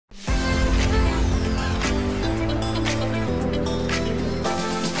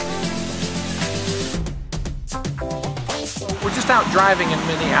out driving in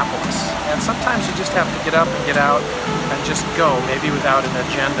Minneapolis, and sometimes you just have to get up and get out and just go, maybe without an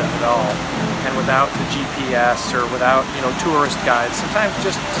agenda at all, and without the GPS or without, you know, tourist guides. Sometimes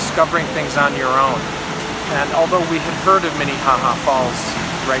just discovering things on your own. And although we had heard of Minnehaha Falls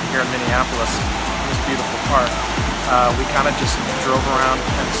right here in Minneapolis, this beautiful park, we kind of just drove around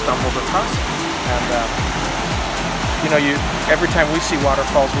and stumbled across it. And you know, every time we see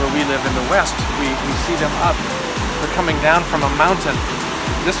waterfalls where we live in the West, we see them up. They're coming down from a mountain.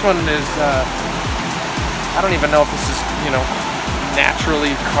 This one is, I don't even know if this is, you know,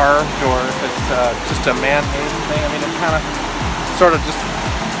 naturally carved or if it's just a man-made thing. I mean, it kind of, sort of just,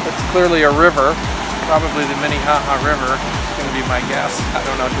 it's clearly a river. Probably the Minnehaha River is going to be my guess. I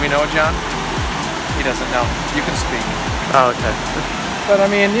don't know. Do we know, John? He doesn't know. You can speak. Oh, okay. But I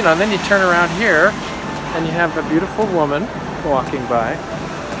mean, you know, and then you turn around here and you have a beautiful woman walking by,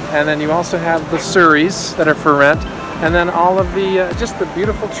 and then you also have the surreys that are for rent, and then all of the just the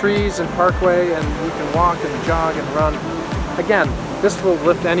beautiful trees and parkway, and you can walk and jog and run. Again, this will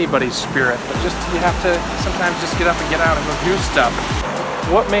lift anybody's spirit, but just you have to sometimes just get up and get out and go do stuff.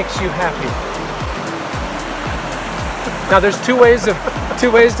 What makes you happy? Now there's two ways to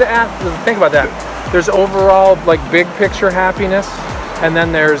think about that. There's overall, like, big picture happiness, and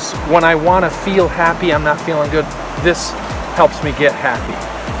then there's when I want to feel happy, I'm not feeling good, this helps me get happy.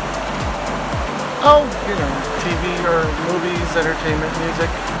 Oh, you know, TV or movies, entertainment,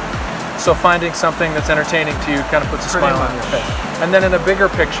 music. So finding something that's entertaining to you kind of puts a smile on your face. And then in a bigger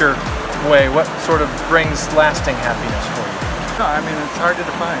picture way, what sort of brings lasting happiness for you? No, I mean, it's hard to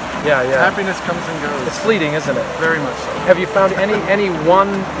define. Yeah, yeah. Happiness comes and goes. It's fleeting, isn't it? Very much so. Have you found any one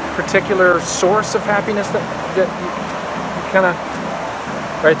particular source of happiness that you kind of,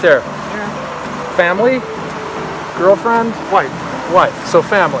 right there? Yeah. Family? Girlfriend? Wife. Wife. So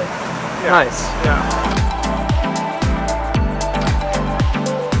family. Yeah. Nice. Yeah.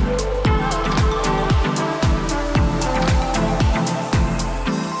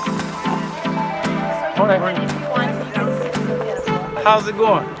 How's it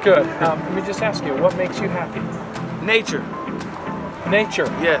going? Good. Let me just ask you, what makes you happy? Nature. Nature.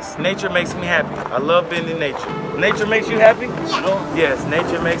 Yes, nature makes me happy. I love being in nature. Nature makes you happy? Yeah. Yes,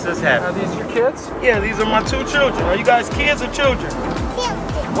 nature makes us happy. Are these your kids? Yeah, these are my two children. Are you guys kids or children?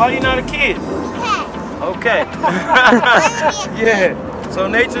 Children. Why are you not a kid? Okay. Yeah. So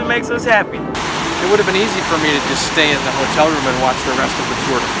nature makes us happy. It would have been easy for me to just stay in the hotel room and watch the rest of the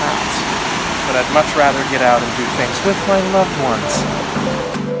Tour de France. But I'd much rather get out and do things with my loved ones.